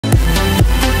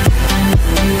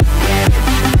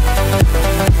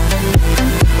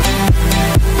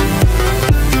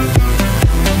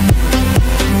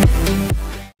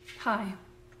Hi,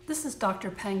 this is Dr.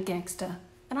 Pen Gangsta,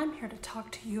 and I'm here to talk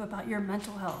to you about your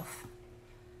mental health.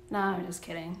 No, I'm just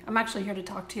kidding. I'm actually here to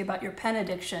talk to you about your pen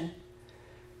addiction.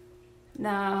 No,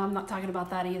 I'm not talking about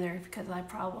that either, because I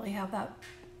probably have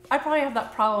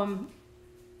that problem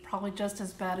probably just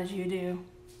as bad as you do.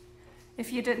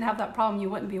 If you didn't have that problem, you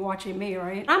wouldn't be watching me,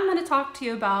 right? I'm going to talk to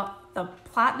you about the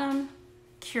Platinum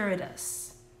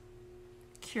Curidas.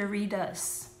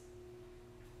 Curidas.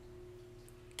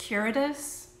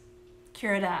 Curidas?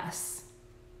 Curidas.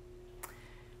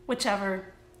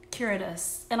 Whichever.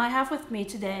 Curidas. And I have with me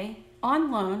today, on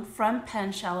loan from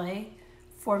Pen Chalet,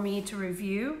 for me to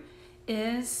review,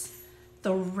 is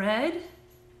the red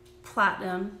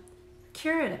Platinum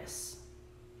Curidas.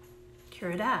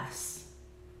 Curidas.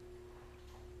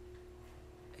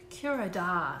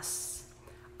 Curidas.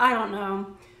 I don't know.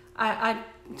 I'm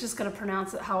just going to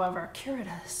pronounce it however.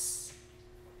 Curidas.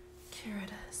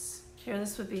 Curidas. Here,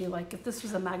 this would be like, if this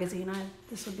was a magazine,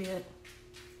 this would be it.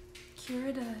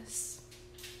 Curidas.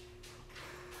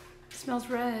 It smells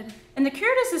red. And the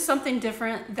Curidas is something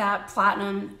different that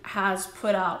Platinum has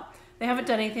put out. They haven't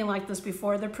done anything like this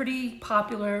before. They're pretty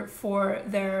popular for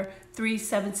their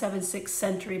 3776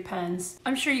 Century pens.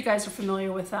 I'm sure you guys are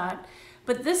familiar with that.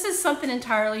 But this is something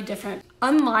entirely different.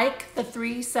 Unlike the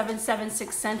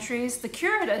 3776 Centuries, the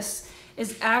Curidas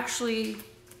is actually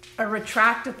a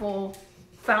retractable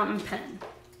fountain pen.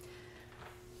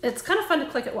 It's kind of fun to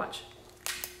click it. Watch.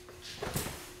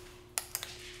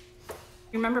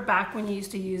 You remember back when you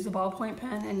used to use the ballpoint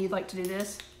pen and you'd like to do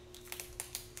this?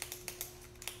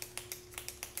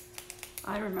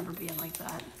 I remember being like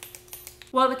that.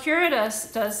 Well, the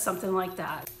Curidas does something like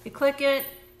that. You click it,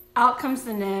 out comes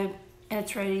the nib, and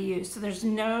it's ready to use. So there's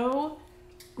no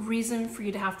reason for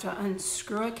you to have to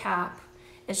unscrew a cap.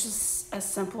 It's just as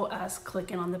simple as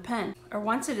clicking on the pen. Or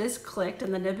once it is clicked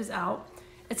and the nib is out,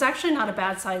 it's actually not a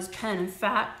bad sized pen. In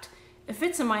fact, it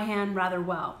fits in my hand rather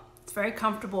well. It's very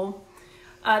comfortable.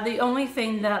 The only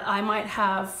thing that I might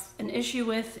have an issue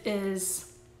with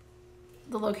is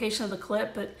the location of the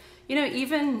clip, but you know,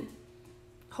 even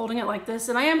holding it like this,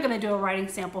 and I am gonna do a writing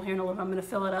sample here in a little bit. I'm gonna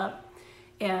fill it up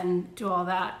and do all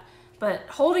that. But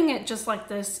holding it just like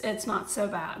this, it's not so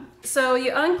bad. So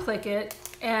you unclick it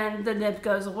and the nib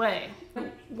goes away.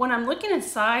 When I'm looking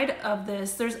inside of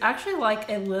this, there's actually like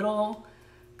a little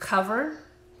cover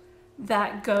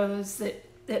that goes,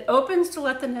 that opens to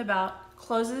let the nib out,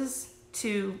 closes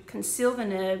to conceal the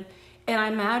nib, and I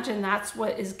imagine that's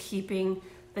what is keeping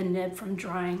the nib from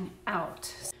drying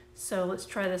out. So let's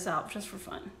try this out just for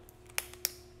fun.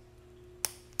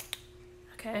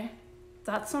 Okay,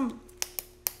 that's some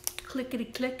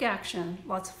clickety-click action,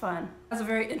 lots of fun. It has a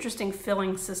very interesting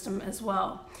filling system as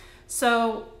well.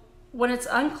 So when it's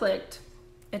unclicked,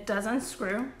 it does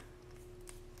unscrew.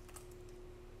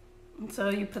 And so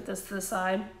you put this to the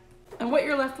side. And what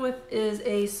you're left with is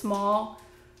a small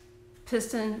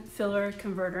piston filler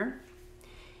converter.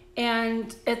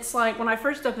 And it's like, when I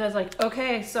first opened it, I was like,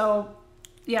 okay, so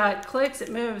yeah, it clicks, it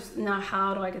moves. Now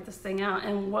how do I get this thing out?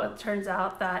 And what turns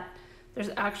out that you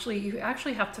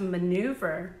actually have to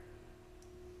maneuver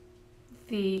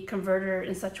the converter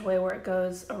in such a way where it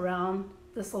goes around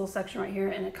this little section right here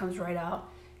and it comes right out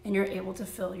and you're able to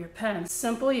fill your pen.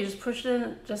 Simple, you just push it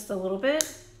in just a little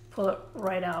bit, pull it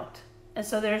right out. And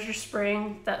so there's your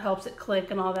spring that helps it click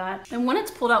and all that. And when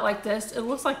it's pulled out like this, it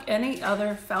looks like any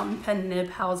other fountain pen nib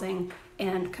housing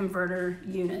and converter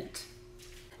unit.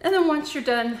 And then once you're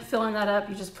done filling that up,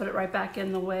 you just put it right back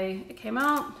in the way it came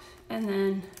out and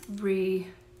then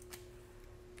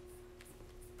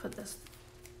put this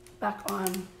back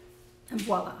on, and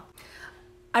voila.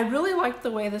 I really like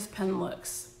the way this pen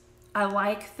looks. I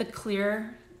like the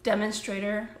clear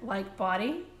demonstrator-like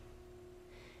body.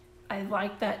 I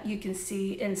like that you can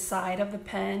see inside of the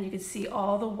pen. You can see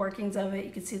all the workings of it. You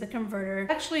can see the converter.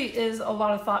 There actually is a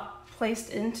lot of thought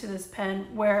placed into this pen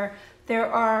where there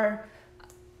are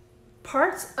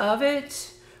parts of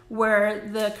it where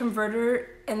the converter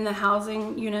and the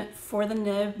housing unit for the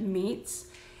nib meets,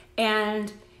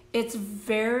 and it's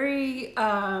very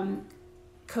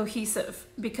cohesive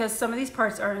because some of these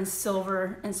parts are in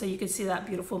silver, and so you can see that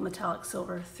beautiful metallic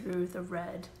silver through the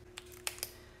red.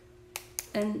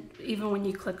 And even when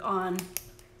you click on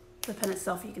the pen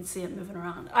itself, you can see it moving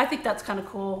around. I think that's kind of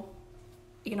cool.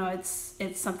 You know, it's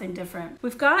something different.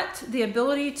 We've got the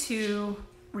ability to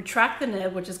retract the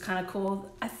nib, which is kind of cool.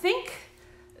 I think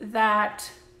that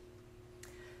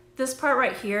this part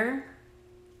right here,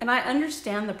 and I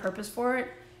understand the purpose for it,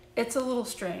 it's a little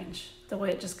strange the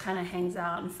way it just kind of hangs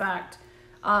out. In fact,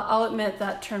 I'll admit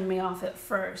that turned me off at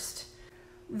first.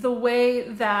 The way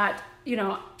that, you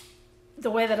know,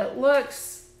 the way that it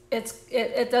looks,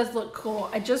 it does look cool.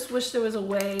 I just wish there was a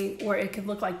way where it could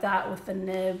look like that with the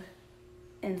nib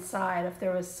inside, if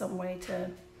there was some way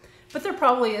to, but there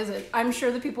probably isn't. I'm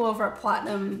sure the people over at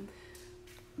Platinum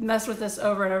mess with this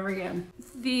over and over again.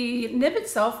 The nib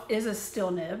itself is a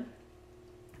steel nib.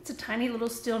 It's a tiny little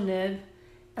steel nib,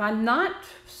 and I'm not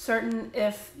certain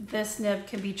if this nib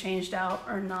can be changed out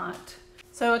or not.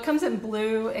 So it comes in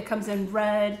blue, it comes in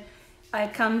red,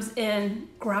 it comes in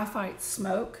graphite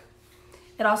smoke.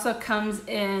 It also comes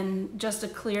in just a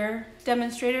clear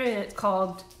demonstrator, and it's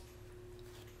called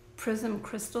Prism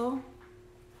Crystal.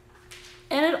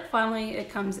 And it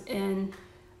comes in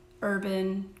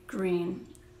urban green.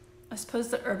 I suppose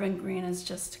the urban green is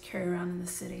just to carry around in the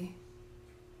city.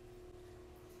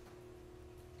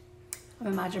 I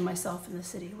imagine myself in the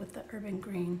city with the urban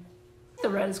green. The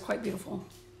red is quite beautiful.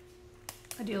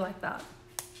 I do like that.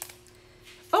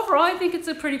 Overall, I think it's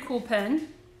a pretty cool pen.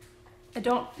 I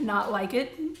don't not like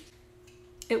it.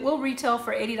 It will retail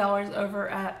for $80 over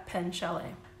at Pen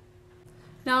Chalet.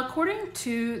 Now, according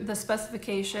to the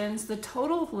specifications, the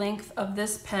total length of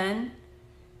this pen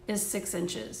is 6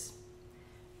 inches.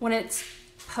 When it's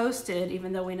posted,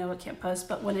 even though we know it can't post,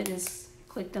 but when it is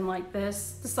clicked in like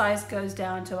this, the size goes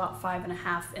down to about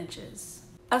 5.5 inches.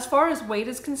 As far as weight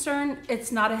is concerned,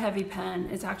 it's not a heavy pen.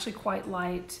 It's actually quite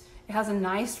light. It has a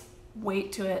nice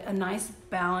weight to it, a nice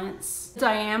balance. The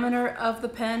diameter of the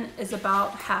pen is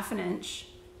about 1/2 inch.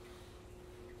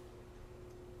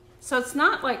 So it's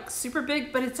not like super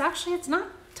big, but it's not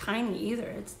tiny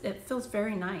either. It feels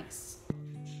very nice.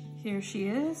 Here she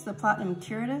is, the Platinum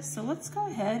Curidas. So let's go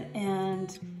ahead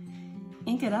and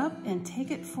ink it up and take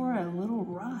it for a little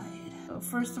ride. So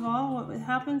first of all, what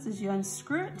happens is you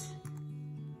unscrew it.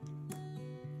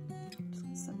 Just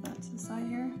gonna set that to the side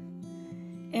here.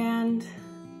 And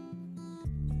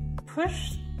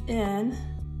push in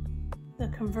the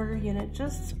converter unit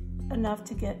just enough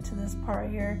to get to this part right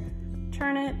here.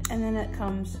 Turn it, and then it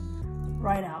comes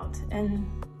right out. And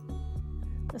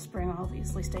the spring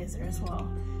obviously stays there as well.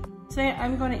 Today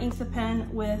I'm going to ink the pen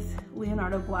with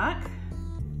Leonardo Black.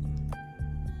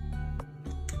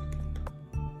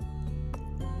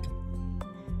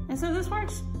 And so this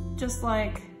works just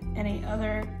like any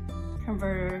other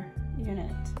converter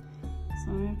unit.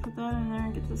 So I'm going to put that in there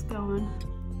and get this going.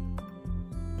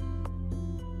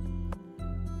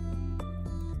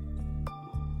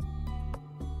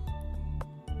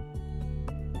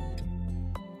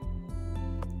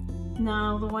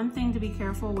 Now, the one thing to be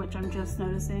careful, which I'm just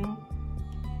noticing,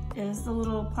 is the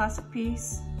little plastic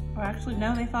piece. Or actually,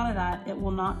 no, they thought of that. It will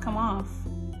not come off.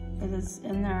 It is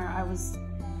in there. I was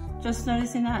just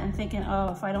noticing that and thinking,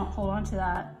 oh, if I don't hold on to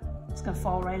that, it's gonna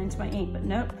fall right into my ink. But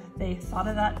nope, they thought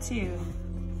of that too.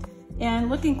 And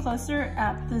looking closer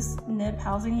at this nib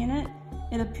housing unit,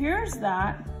 it appears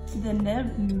that the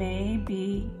nib may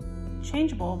be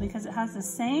changeable because it has the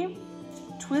same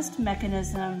twist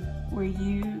mechanism where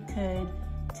you could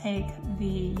take the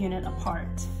unit apart.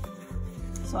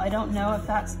 So I don't know if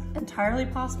that's entirely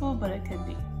possible, but it could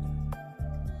be.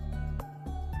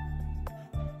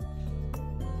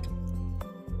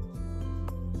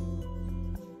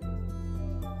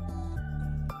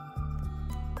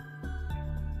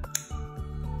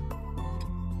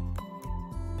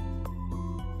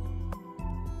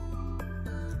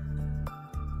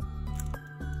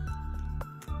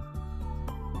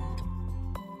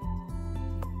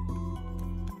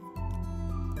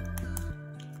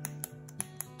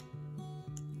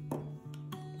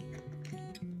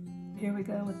 Here we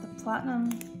go with the Platinum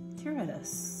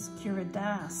Curidas.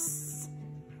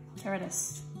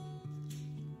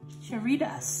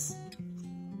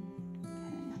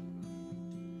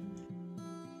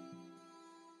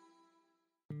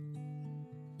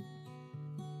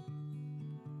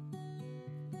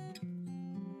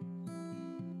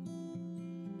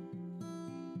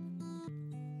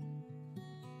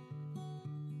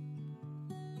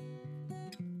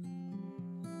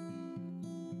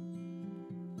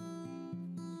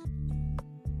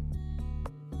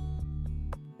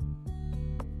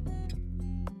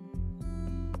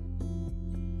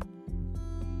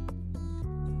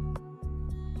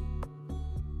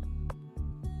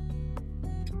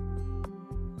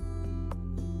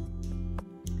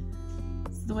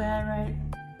 The way I write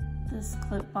this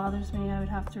clip bothers me. I would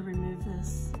have to remove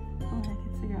this. Oh, I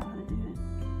could figure out how to do it.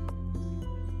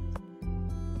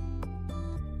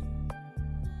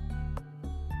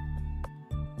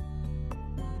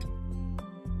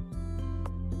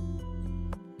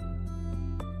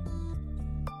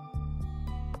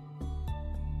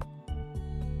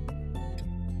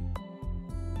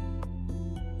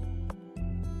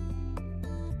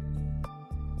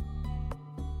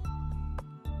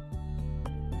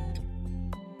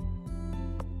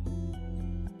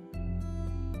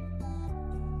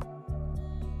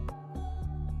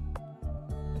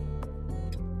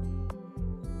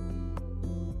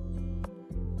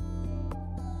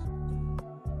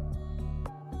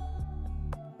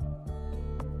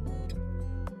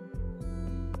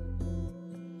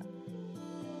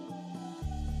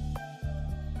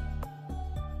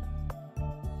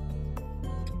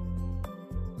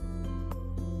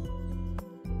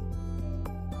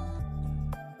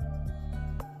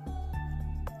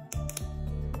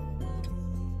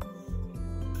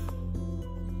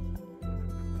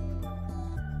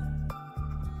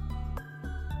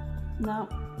 Now,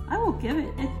 I will give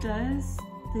it,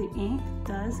 the ink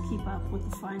does keep up with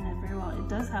the fine nib very well. It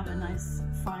does have a nice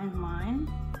fine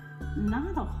line.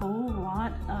 Not a whole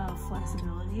lot of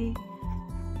flexibility,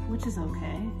 which is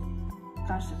okay.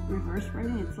 Gosh, reverse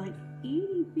writing, it's like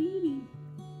itty bitty.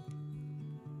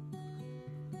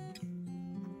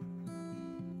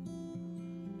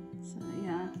 So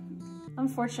yeah,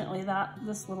 unfortunately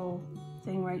this little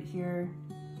thing right here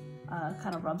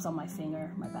kind of rubs on my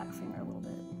finger, my back finger a little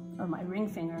bit, or my ring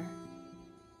finger.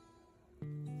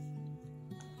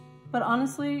 But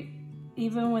honestly,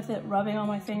 even with it rubbing on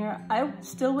my finger, I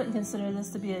still wouldn't consider this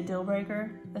to be a deal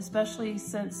breaker, especially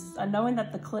since knowing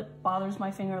that the clip bothers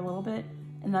my finger a little bit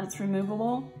and that it's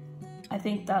removable. I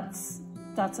think that's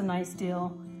a nice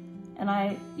deal. And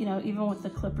even with the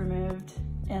clip removed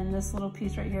and this little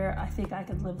piece right here, I think I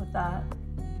could live with that.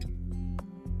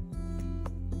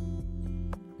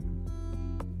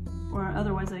 Or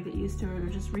otherwise I get used to it, or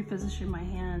just reposition my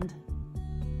hand.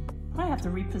 I have to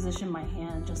reposition my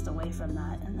hand just away from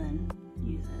that and then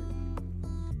use it.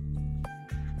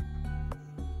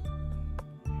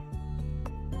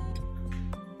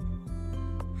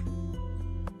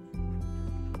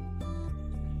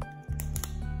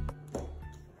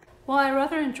 Well, I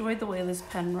rather enjoyed the way this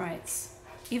pen writes,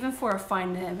 even for a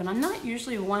fine nib, and I'm not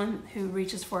usually one who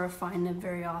reaches for a fine nib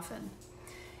very often.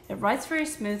 It writes very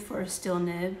smooth for a steel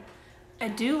nib. I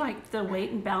do like the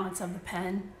weight and balance of the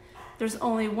pen. There's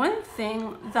only one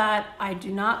thing that I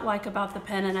do not like about the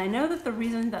pen, and I know that the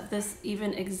reason that this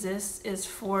even exists is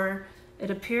it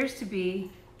appears to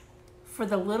be for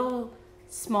the little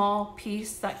small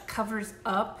piece that covers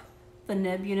up the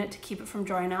nib unit to keep it from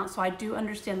drying out. So I do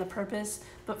understand the purpose,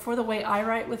 but for the way I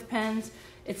write with pens,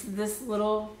 it's this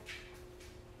little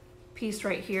piece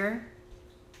right here.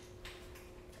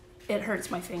 It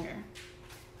hurts my finger.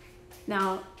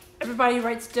 Now, everybody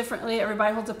writes differently,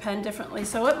 everybody holds a pen differently,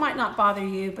 so it might not bother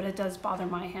you, but it does bother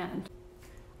my hand.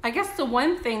 I guess the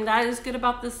one thing that is good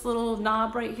about this little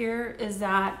knob right here is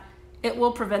that it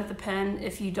will prevent the pen,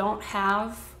 if you don't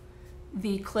have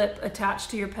the clip attached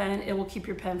to your pen, it will keep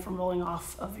your pen from rolling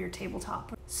off of your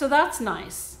tabletop. So that's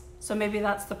nice. So maybe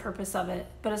that's the purpose of it.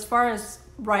 But as far as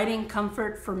writing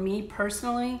comfort for me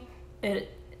personally,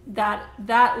 that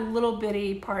little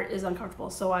bitty part is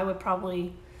uncomfortable, so I would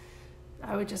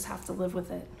just have to live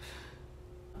with it.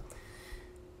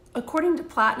 According to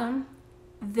Platinum,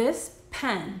 this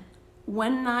pen,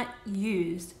 when not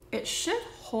used, it should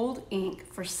hold ink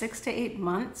for 6 to 8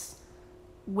 months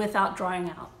without drying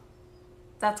out.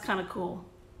 That's kind of cool.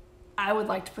 I would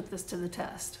like to put this to the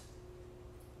test.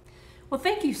 Well,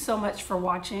 thank you so much for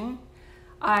watching.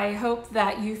 I hope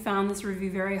that you found this review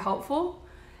very helpful.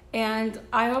 And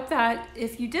I hope that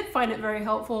if you did find it very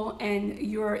helpful and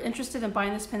you're interested in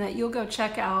buying this pen, that you'll go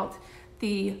check out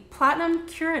the Platinum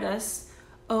Curidas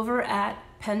over at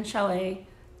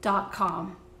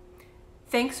penchalet.com.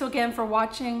 Thanks again for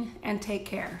watching, and take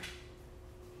care.